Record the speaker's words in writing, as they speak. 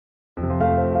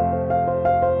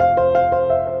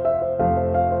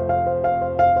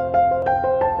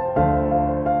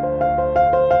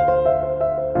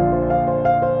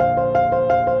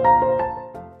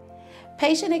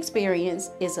Patient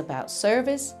experience is about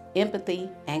service, empathy,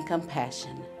 and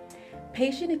compassion.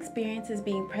 Patient experience is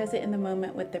being present in the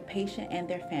moment with the patient and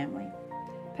their family.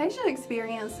 Patient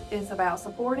experience is about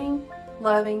supporting,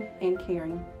 loving, and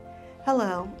caring.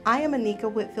 Hello, I am Anika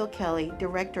Whitfield Kelly,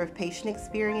 Director of Patient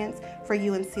Experience for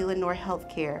UNC Lenoir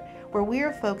Healthcare, where we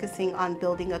are focusing on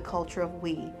building a culture of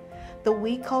we. The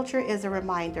we culture is a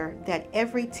reminder that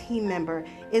every team member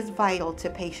is vital to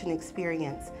patient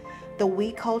experience. The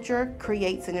we culture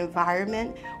creates an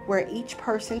environment where each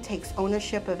person takes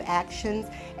ownership of actions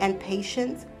and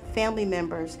patients, family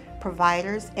members,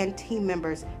 providers, and team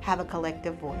members have a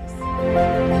collective voice.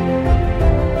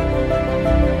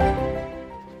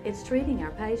 It's treating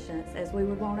our patients as we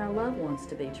would want our loved ones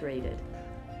to be treated.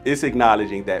 It's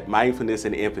acknowledging that mindfulness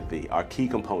and empathy are key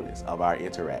components of our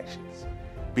interactions.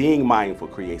 Being mindful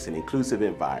creates an inclusive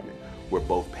environment where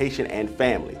both patient and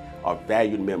family are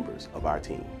valued members of our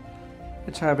team.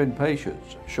 It's having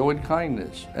patience, showing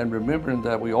kindness, and remembering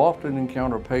that we often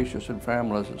encounter patients and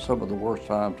families at some of the worst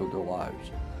times of their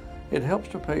lives. It helps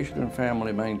the patient and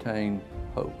family maintain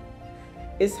hope.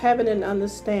 It's having an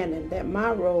understanding that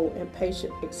my role in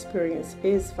patient experience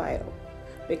is vital,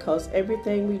 because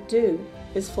everything we do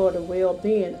is for the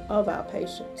well-being of our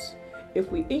patients.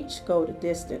 If we each go the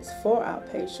distance for our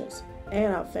patients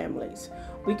and our families,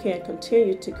 we can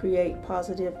continue to create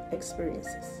positive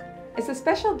experiences. It's a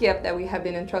special gift that we have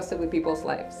been entrusted with people's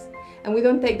lives, and we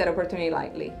don't take that opportunity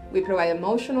lightly. We provide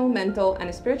emotional, mental,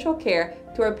 and spiritual care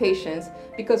to our patients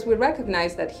because we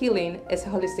recognize that healing is a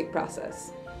holistic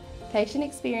process. Patient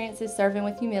experience is serving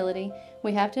with humility.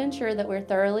 We have to ensure that we're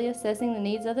thoroughly assessing the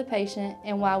needs of the patient,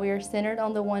 and while we are centered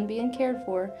on the one being cared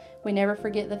for, we never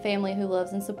forget the family who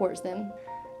loves and supports them.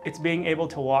 It's being able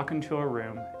to walk into a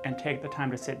room and take the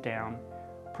time to sit down,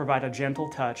 provide a gentle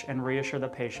touch, and reassure the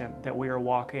patient that we are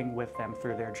walking with them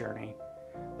through their journey.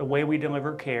 The way we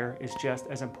deliver care is just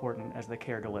as important as the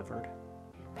care delivered.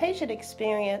 Patient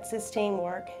experience is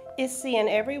teamwork. It's seeing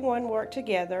everyone work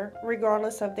together,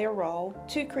 regardless of their role,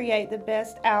 to create the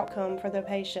best outcome for the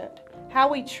patient. How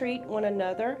we treat one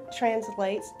another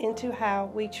translates into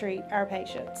how we treat our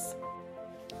patients.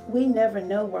 We never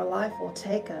know where life will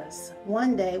take us.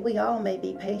 One day we all may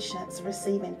be patients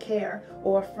receiving care,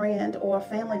 or a friend or a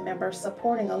family member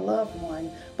supporting a loved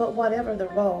one. But whatever the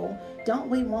role, don't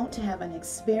we want to have an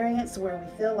experience where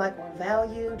we feel like we're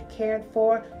valued, cared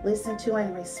for, listened to,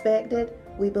 and respected?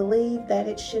 We believe that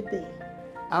it should be.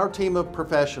 Our team of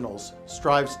professionals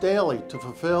strives daily to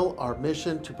fulfill our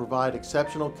mission to provide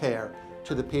exceptional care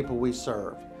to the people we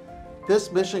serve.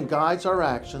 This mission guides our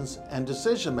actions and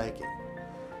decision-making.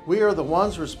 We are the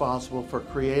ones responsible for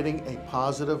creating a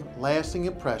positive, lasting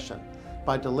impression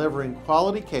by delivering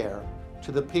quality care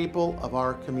to the people of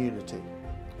our community.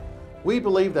 We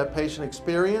believe that patient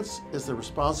experience is the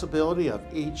responsibility of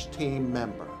each team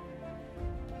member.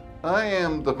 I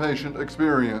am the patient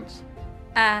experience.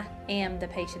 I am the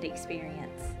patient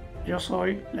experience. Yo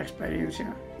soy la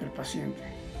experiencia del paciente.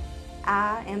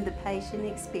 I am the patient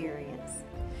experience.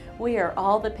 We are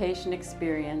all the patient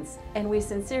experience, and we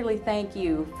sincerely thank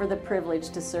you for the privilege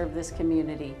to serve this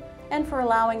community and for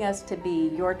allowing us to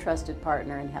be your trusted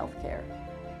partner in healthcare.